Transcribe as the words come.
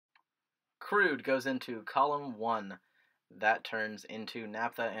Crude goes into column 1. That turns into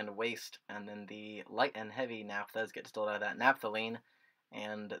naphtha and waste, and then the light and heavy naphthas get distilled out of that naphthalene,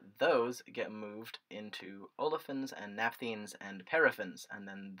 and those get moved into olefins and naphthenes and paraffins, and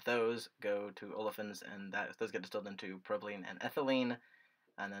then those go to olefins, and those get distilled into propylene and ethylene,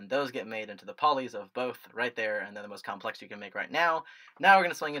 and then those get made into the polys of both right there, and they're the most complex you can make right now. Now we're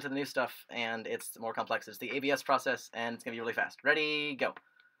going to swing into the new stuff, and it's more complex. It's the ABS process, and it's going to be really fast. Ready, go.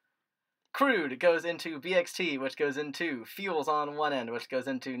 Crude goes into BXT, which goes into fuels on one end, which goes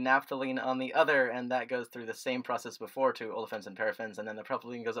into naphthalene on the other, and that goes through the same process before to olefins and paraffins, and then the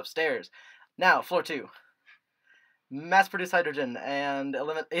propylene goes upstairs. Now, floor 2. Mass-produced hydrogen, and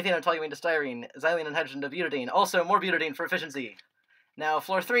ethane and toluene to styrene, xylene and hydrogen to butadiene, also more butadiene for efficiency. Now,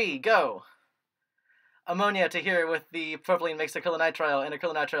 floor 3, go! Ammonia to here with the propylene makes acrylonitrile, and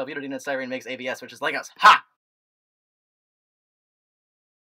acrylonitrile, butadiene, and styrene makes ABS, which is Legos. Ha!